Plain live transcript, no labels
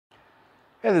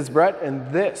Hey, this is Brett,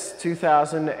 and this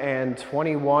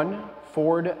 2021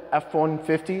 Ford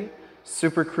F150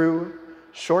 Supercrew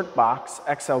Shortbox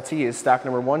XLT is stock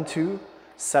number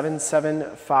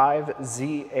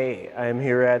 12775ZA. I am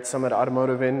here at Summit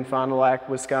Automotive in Fond du Lac,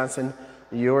 Wisconsin,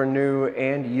 your new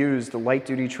and used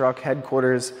light-duty truck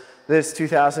headquarters. This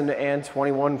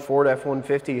 2021 Ford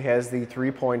F150 has the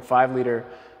 3.5-liter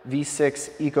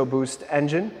V6 Ecoboost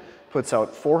engine, puts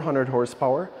out 400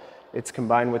 horsepower. It's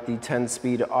combined with the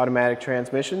 10-speed automatic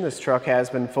transmission. This truck has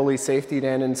been fully safetied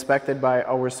and inspected by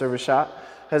our service shop.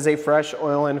 Has a fresh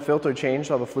oil and filter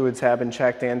change. All the fluids have been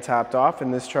checked and topped off,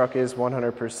 and this truck is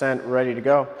 100% ready to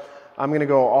go. I'm going to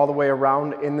go all the way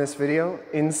around in this video,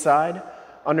 inside,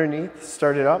 underneath,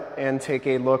 start it up, and take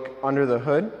a look under the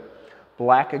hood.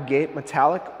 Black Agate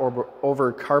metallic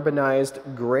over carbonized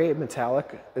gray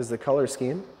metallic is the color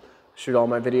scheme. Shoot all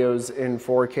my videos in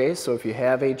 4K, so if you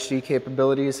have HD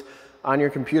capabilities on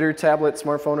your computer, tablet,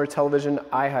 smartphone, or television,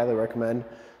 I highly recommend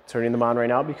turning them on right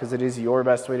now because it is your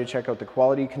best way to check out the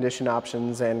quality, condition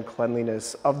options, and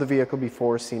cleanliness of the vehicle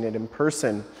before seeing it in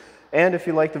person. And if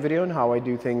you like the video and how I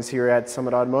do things here at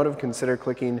Summit Automotive, consider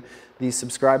clicking the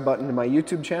subscribe button to my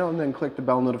YouTube channel and then click the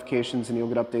bell notifications and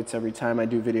you'll get updates every time I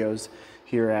do videos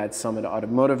here at Summit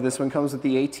Automotive. This one comes with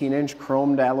the 18-inch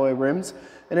chromed alloy rims,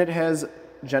 and it has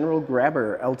General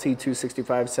Grabber LT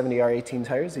 265 70R18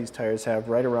 tires. These tires have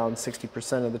right around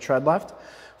 60% of the tread left.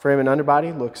 Frame and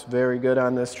underbody looks very good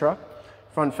on this truck.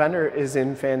 Front fender is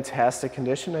in fantastic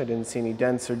condition. I didn't see any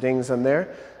dents or dings on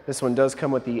there. This one does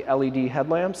come with the LED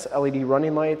headlamps, LED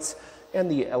running lights, and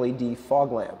the LED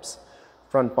fog lamps.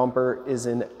 Front bumper is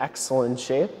in excellent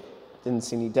shape. Didn't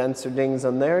see any dents or dings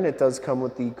on there, and it does come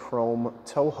with the chrome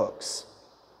tow hooks.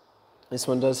 This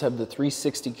one does have the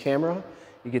 360 camera.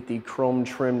 You get the chrome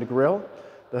trimmed grille.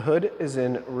 The hood is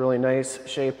in really nice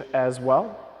shape as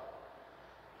well.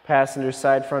 Passenger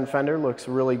side front fender looks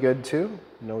really good too.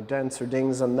 No dents or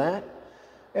dings on that.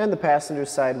 And the passenger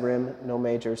side rim, no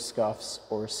major scuffs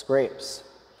or scrapes.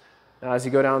 Now as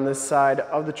you go down this side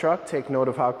of the truck, take note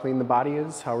of how clean the body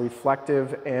is, how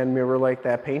reflective and mirror-like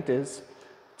that paint is.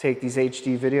 Take these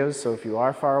HD videos, so if you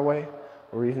are far away,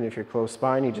 or even if you're close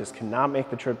by and you just cannot make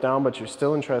the trip down, but you're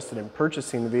still interested in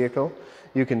purchasing the vehicle,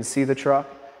 you can see the truck,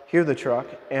 hear the truck,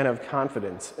 and have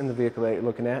confidence in the vehicle that you're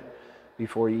looking at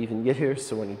before you even get here.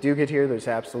 So when you do get here, there's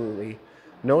absolutely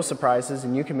no surprises,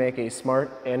 and you can make a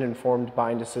smart and informed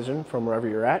buying decision from wherever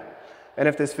you're at. And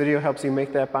if this video helps you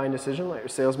make that buying decision, let your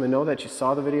salesman know that you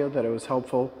saw the video, that it was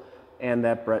helpful, and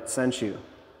that Brett sent you.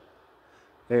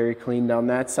 Very clean down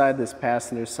that side. This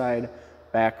passenger side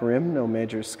back rim, no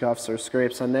major scuffs or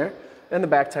scrapes on there. And the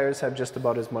back tires have just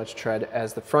about as much tread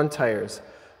as the front tires.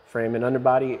 Frame and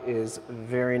underbody is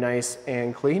very nice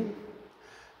and clean.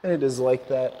 And it is like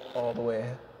that all the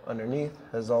way underneath.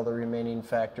 Has all the remaining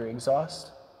factory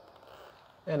exhaust.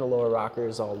 And the lower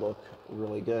rockers all look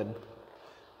really good.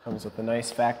 Comes with a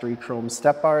nice factory chrome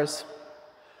step bars.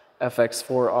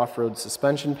 FX4 off-road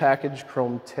suspension package,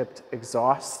 chrome tipped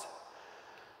exhaust.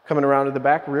 Coming around to the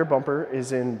back, rear bumper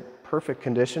is in perfect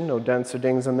condition, no dents or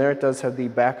dings on there. It does have the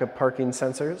backup parking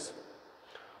sensors.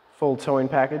 Full towing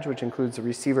package, which includes the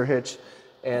receiver hitch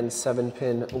and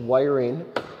 7-pin wiring.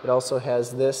 It also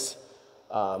has this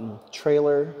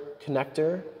trailer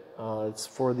connector. It's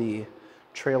for the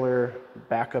trailer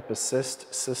backup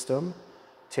assist system.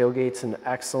 Tailgate's in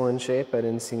excellent shape. I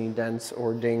didn't see any dents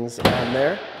or dings on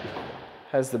there.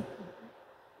 Has the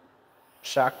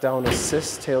shock down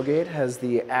assist tailgate. Has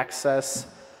the access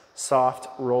soft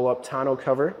roll-up tonneau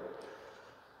cover.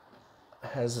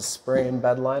 Has a spray and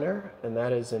bed liner, and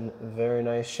that is in very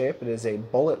nice shape. It is a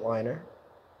bullet liner.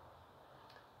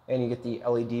 And you get the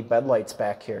LED bed lights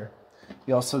back here.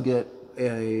 You also get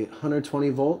a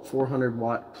 120 volt, 400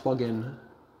 watt plug-in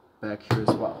back here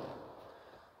as well.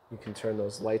 You can turn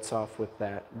those lights off with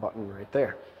that button right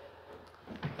there.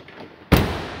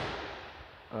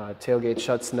 Tailgate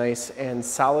shuts nice and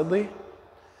solidly.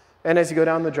 And as you go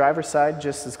down the driver's side,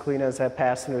 just as clean as that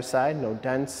passenger side, no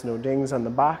dents, no dings on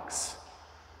the box.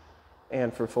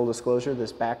 And for full disclosure,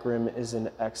 this back rim is in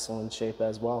excellent shape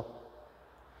as well.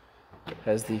 It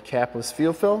has the capless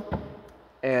fuel fill,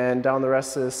 and down the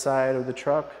rest of the side of the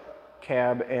truck,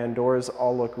 cab and doors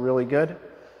all look really good.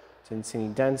 Didn't see any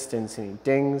dents, didn't see any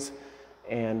dings,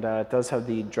 and it does have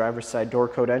the driver's side door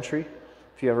code entry.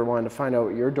 If you ever wanted to find out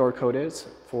what your door code is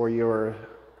for your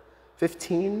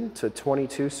 15 to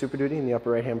 22 Super Duty, in the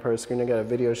upper right hand part of the screen, I got a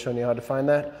video showing you how to find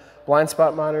that. Blind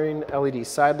spot monitoring, LED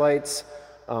side lights,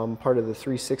 part of the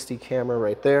 360 camera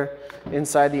right there.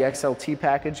 Inside the XLT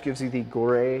package gives you the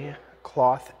gray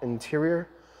cloth interior.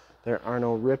 There are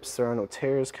no rips, there are no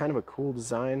tears, kind of a cool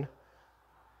design.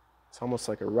 That's It's almost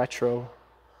like a retro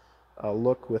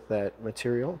look with that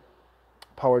material.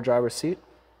 Power driver seat.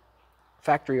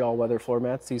 Factory all-weather floor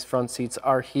mats. These front seats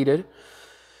are heated.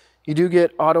 You do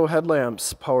get auto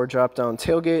headlamps, power drop-down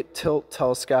tailgate, tilt,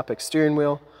 telescopic steering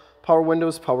wheel, power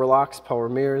windows, power locks, power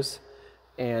mirrors,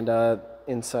 and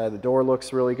inside the door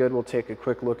looks really good. We'll take a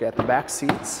quick look at the back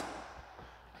seats.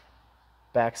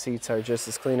 Back seats are just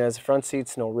as clean as the front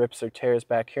seats, no rips or tears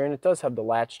back here, and it does have the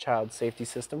latch child safety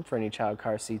system for any child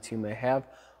car seats you may have.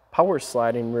 Power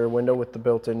sliding rear window with the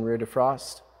built-in rear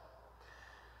defrost.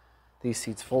 These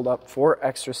seats fold up for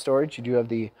extra storage. You do have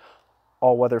the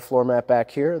all-weather floor mat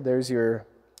back here. There's your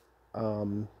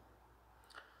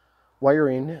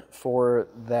wiring for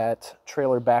that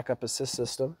trailer backup assist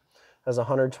system. Has a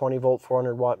 120 volt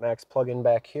 400 watt max plug-in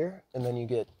back here, and then you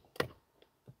get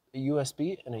a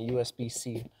USB and a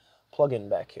USB-C plug-in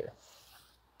back here.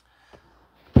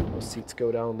 Those seats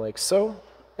go down like so,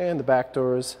 and the back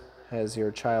doors has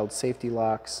your child safety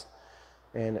locks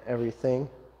and everything.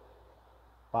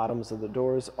 Bottoms of the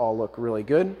doors all look really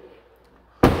good.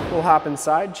 We'll hop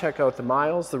inside, check out the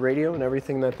miles, the radio, and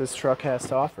everything that this truck has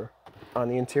to offer on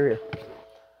the interior.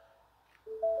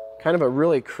 Kind of a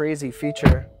really crazy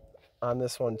feature on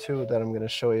this one too that I'm going to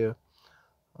show you.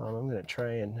 I'm going to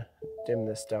try and dim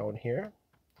this down here.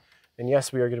 And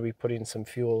yes, we are going to be putting some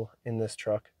fuel in this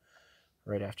truck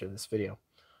right after this video.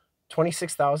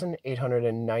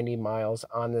 26,890 miles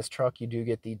on this truck. You do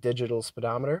get the digital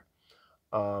speedometer.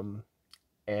 And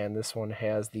this one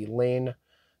has the lane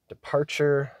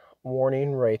departure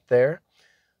warning right there.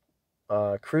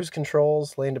 Cruise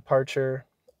controls, lane departure,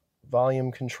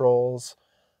 volume controls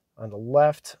on the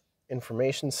left,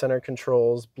 information center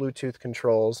controls, Bluetooth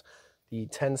controls, the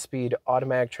 10-speed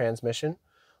automatic transmission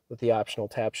with the optional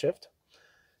tap shift.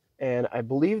 And I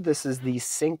believe this is the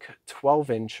Sync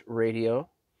 12-inch radio.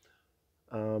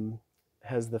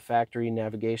 Has the factory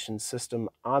navigation system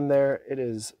on there. It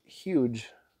is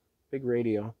huge, big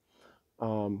radio.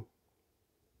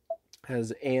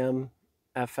 Has AM,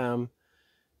 FM,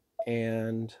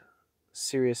 and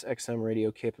Sirius XM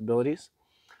radio capabilities.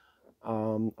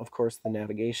 Of course, the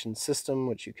navigation system,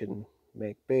 which you can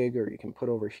make big or you can put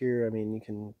over here. I mean, you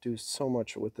can do so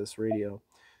much with this radio.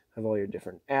 Have all your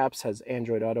different apps, has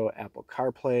Android Auto, Apple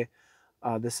CarPlay.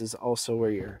 This is also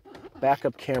where your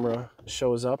backup camera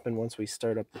shows up, and once we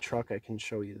start up the truck, I can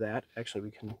show you that. Actually,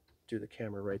 we can do the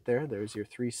camera right there. There's your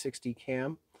 360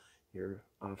 cam, your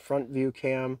front view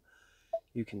cam.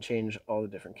 You can change all the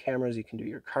different cameras. You can do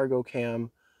your cargo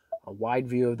cam, a wide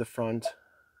view of the front,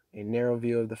 a narrow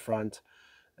view of the front,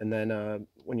 and then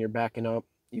when you're backing up,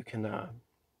 you can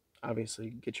obviously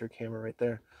get your camera right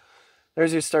there.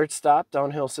 There's your start-stop,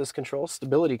 downhill assist control,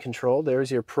 stability control.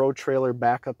 There's your Pro Trailer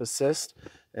Backup Assist,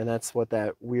 and that's what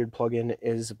that weird plug-in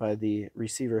is by the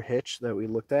receiver hitch that we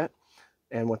looked at,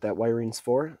 and what that wiring's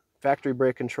for. Factory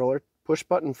brake controller,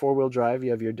 push-button four-wheel drive.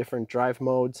 You have your different drive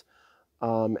modes,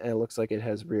 and it looks like it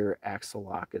has rear axle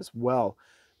lock as well.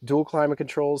 Dual climate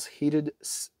controls, heated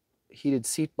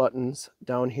seat buttons.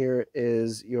 Down here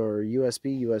is your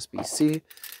USB, USB-C.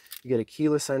 You get a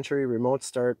keyless entry, remote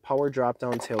start, power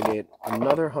drop-down tailgate,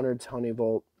 another 120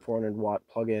 volt 400 watt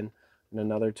plug-in, and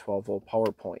another 12 volt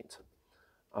power point.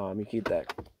 You keep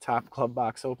that top glove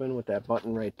box open with that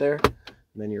button right there,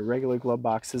 and then your regular glove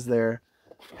box is there.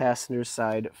 Passenger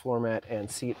side floor mat and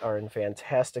seat are in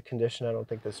fantastic condition. I don't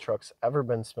think this truck's ever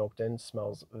been smoked in.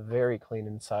 Smells very clean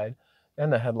inside,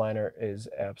 and the headliner is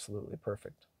absolutely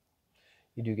perfect.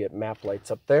 You do get map lights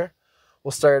up there.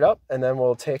 We'll start it up, and then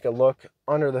we'll take a look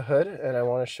under the hood, and I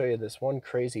want to show you this one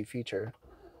crazy feature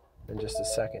in just a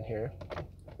second here.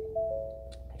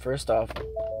 First off,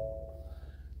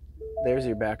 there's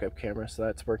your backup camera, so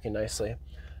that's working nicely.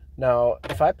 Now,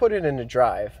 if I put it into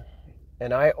drive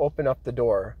and I open up the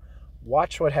door,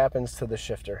 watch what happens to the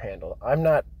shifter handle. I'm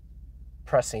not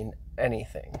pressing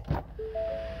anything.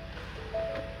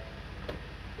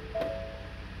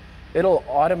 It'll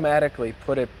automatically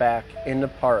put it back into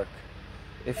park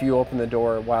if you open the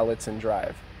door while it's in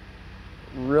drive.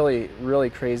 Really,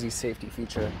 really crazy safety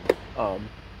feature.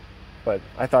 But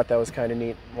I thought that was kind of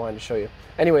neat. Wanted to show you.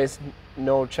 Anyways,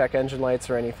 no check engine lights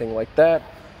or anything like that.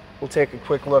 We'll take a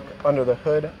quick look under the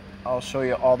hood. I'll show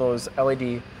you all those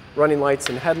LED running lights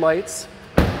and headlights.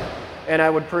 And I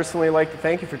would personally like to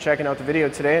thank you for checking out the video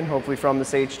today, and hopefully from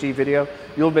this HD video,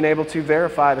 you'll have been able to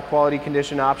verify the quality,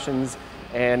 condition, options,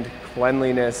 and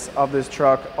cleanliness of this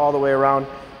truck all the way around,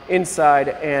 inside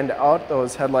and out.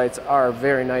 Those headlights are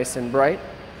very nice and bright.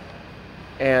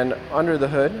 And under the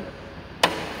hood,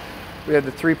 we have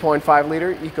the 3.5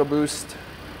 liter Ecoboost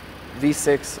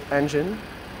V6 engine,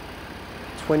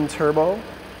 twin turbo,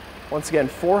 Once again,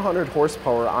 400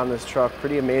 horsepower on this truck,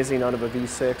 pretty amazing out of a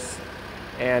V6.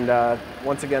 And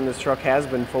once again, this truck has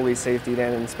been fully safetied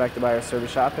and inspected by our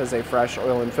service shop, has a fresh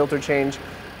oil and filter change.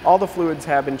 All the fluids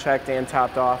have been checked and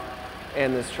topped off,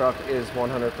 and this truck is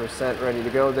 100% ready to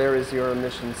go. There is your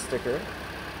emissions sticker.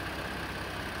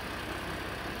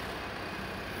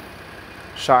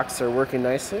 Shocks are working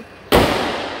nicely.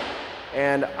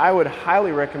 And I would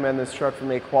highly recommend this truck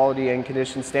from a quality and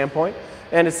condition standpoint.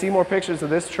 And to see more pictures of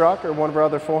this truck or one of our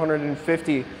other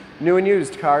 450 new and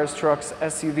used cars, trucks,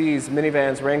 SUVs,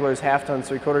 minivans, Wranglers, half tons,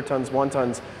 3/4 tons, 1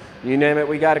 tons, you name it,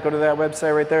 we got it. Go to that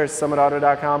website right there,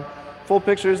 summitauto.com. Full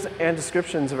pictures and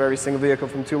descriptions of every single vehicle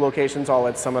from 2 locations, all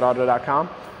at summitauto.com.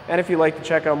 And if you'd like to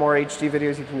check out more HD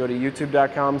videos, you can go to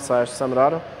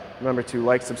youtube.com/summitauto. Remember to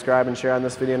like, subscribe, and share on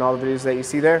this video and all the videos that you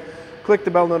see there. Click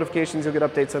the bell notifications, you'll get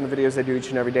updates on the videos I do each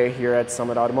and every day here at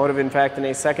Summit Automotive. In fact, in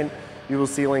a second, you will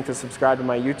see a link to subscribe to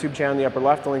my YouTube channel in the upper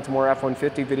left, a link to more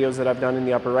F-150 videos that I've done in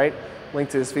the upper right, link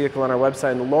to this vehicle on our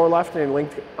website in the lower left, and a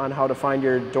link on how to find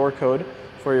your door code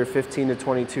for your 15 to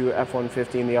 22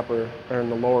 F-150 in the upper, or in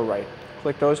the lower right.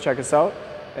 Click those, check us out,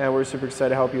 and we're super excited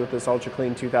to help you with this ultra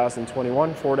clean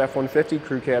 2021 Ford F-150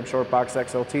 Crew Cab Shortbox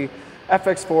Xlt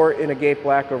Fx4 in Agate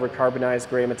black over carbonized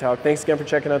gray metallic. Thanks again for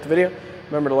checking out the video.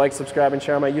 Remember to like, subscribe, and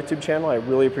share on my YouTube channel. I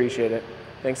really appreciate it.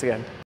 Thanks again.